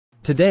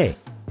Today,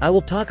 I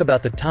will talk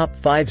about the top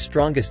 5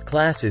 strongest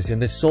classes in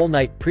the Soul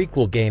Knight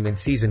prequel game in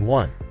Season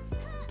 1.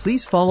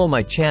 Please follow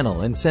my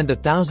channel and send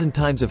 1,000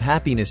 times of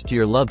happiness to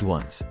your loved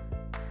ones.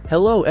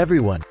 Hello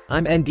everyone,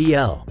 I'm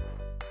NDL.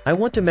 I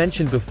want to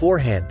mention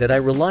beforehand that I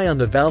rely on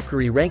the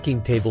Valkyrie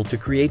ranking table to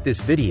create this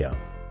video.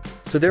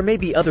 So there may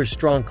be other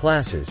strong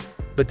classes,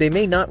 but they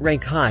may not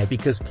rank high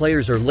because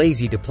players are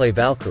lazy to play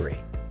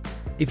Valkyrie.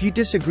 If you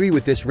disagree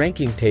with this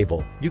ranking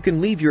table, you can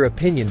leave your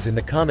opinions in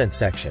the comment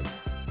section.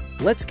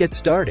 Let's get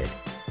started.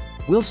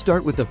 We'll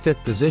start with the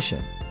 5th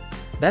position.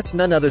 That's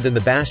none other than the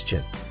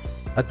Bastion.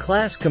 A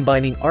class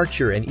combining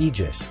Archer and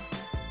Aegis.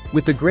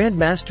 With the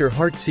Grandmaster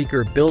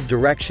Heartseeker build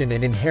direction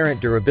and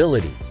inherent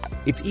durability,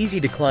 it's easy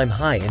to climb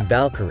high in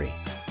Valkyrie.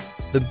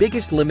 The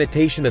biggest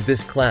limitation of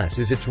this class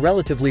is its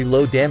relatively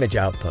low damage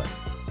output.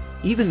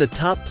 Even the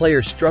top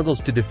player struggles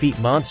to defeat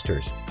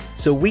monsters,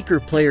 so weaker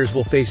players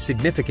will face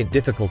significant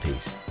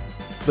difficulties.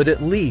 But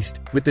at least,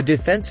 with the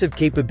defensive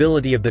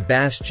capability of the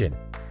Bastion,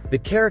 the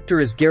character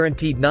is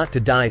guaranteed not to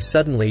die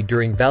suddenly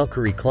during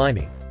Valkyrie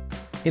climbing.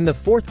 In the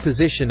 4th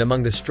position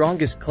among the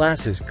strongest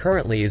classes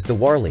currently is the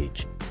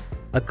Warliege.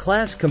 A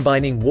class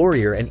combining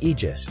Warrior and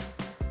Aegis.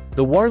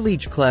 The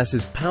Warliege class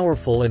is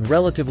powerful and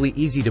relatively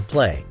easy to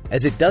play,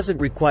 as it doesn't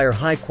require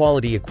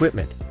high-quality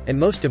equipment, and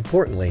most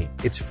importantly,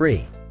 it's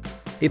free.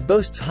 It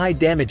boasts high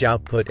damage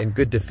output and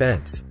good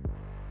defense.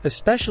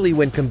 Especially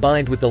when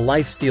combined with the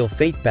lifesteal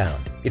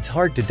Fatebound, it's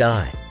hard to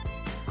die.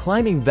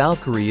 Climbing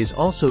Valkyrie is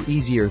also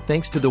easier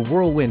thanks to the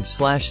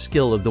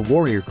whirlwind/skill of the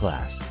Warrior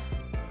class.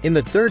 In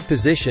the 3rd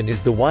position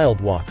is the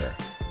Wildwalker.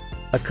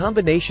 A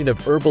combination of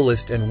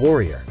Herbalist and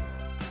Warrior.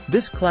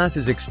 This class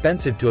is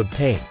expensive to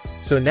obtain,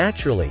 so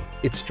naturally,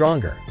 it's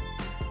stronger.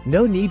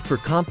 No need for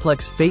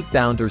complex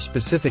Fatebound or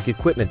specific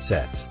equipment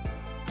sets.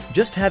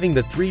 Just having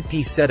the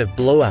 3-piece set of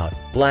Blowout,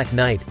 Black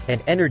Knight,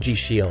 and Energy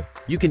Shield,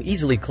 you can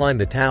easily climb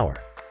the tower.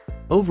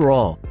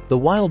 Overall, the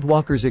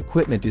Wildwalker's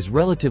equipment is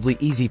relatively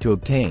easy to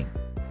obtain.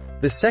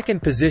 The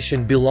 2nd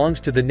position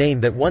belongs to the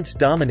name that once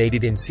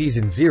dominated in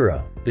Season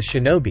 0, the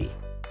Shinobi.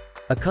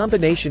 A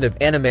combination of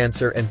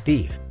Animancer and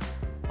Thief.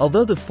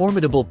 Although the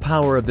formidable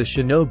power of the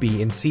Shinobi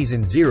in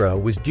Season 0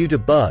 was due to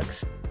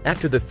bugs,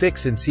 after the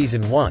fix in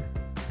Season 1,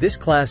 this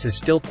class is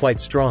still quite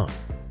strong.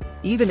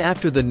 Even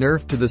after the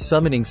nerf to the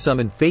Summoning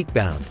Summon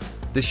Fatebound,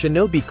 the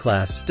Shinobi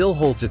class still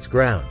holds its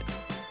ground.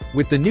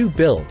 With the new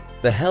build,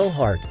 the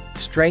Hellheart,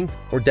 Strength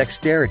or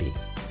Dexterity,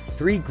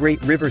 3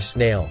 Great River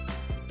Snail,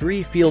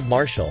 3 Field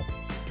Marshal,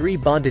 3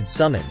 Bonded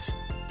Summons,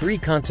 3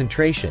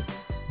 Concentration,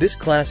 this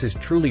class is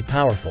truly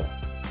powerful.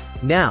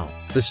 Now,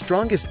 the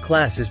strongest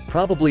class is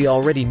probably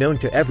already known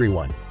to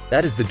everyone,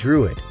 that is the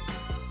Druid.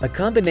 A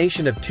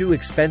combination of 2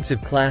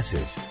 expensive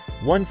classes,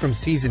 one from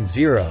Season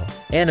 0,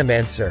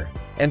 Animancer,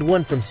 and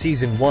one from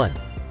Season 1,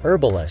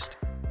 Herbalist,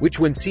 which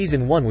when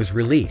Season 1 was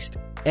released,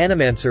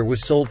 Animancer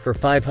was sold for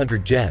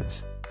 500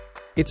 gems.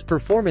 Its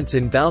performance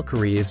in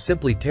Valkyrie is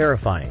simply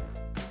terrifying.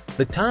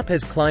 The top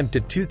has climbed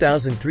to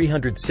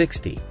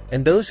 2,360,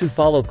 and those who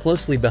follow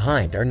closely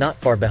behind are not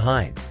far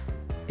behind.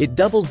 It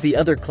doubles the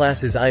other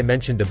classes I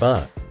mentioned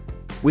above.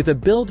 With a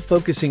build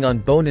focusing on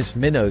bonus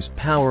minnows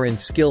power and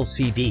skill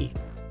CD,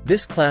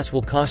 this class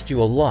will cost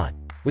you a lot,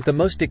 with the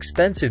most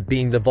expensive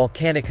being the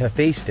Volcanic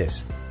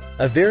Hephaestus,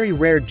 a very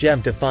rare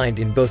gem to find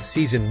in both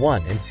Season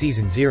 1 and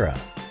Season 0.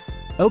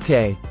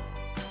 Okay.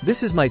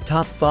 This is my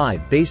top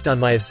 5 based on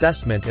my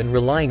assessment and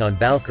relying on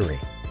Valkyrie.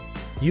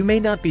 You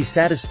may not be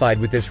satisfied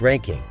with this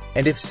ranking,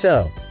 and if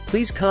so,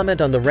 please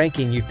comment on the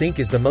ranking you think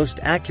is the most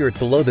accurate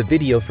below the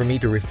video for me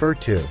to refer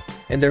to,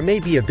 and there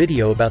may be a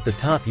video about the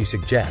top you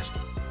suggest.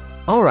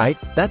 Alright,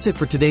 that's it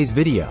for today's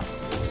video.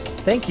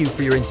 Thank you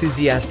for your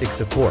enthusiastic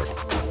support.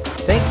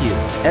 Thank you,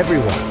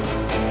 everyone.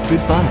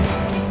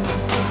 Goodbye.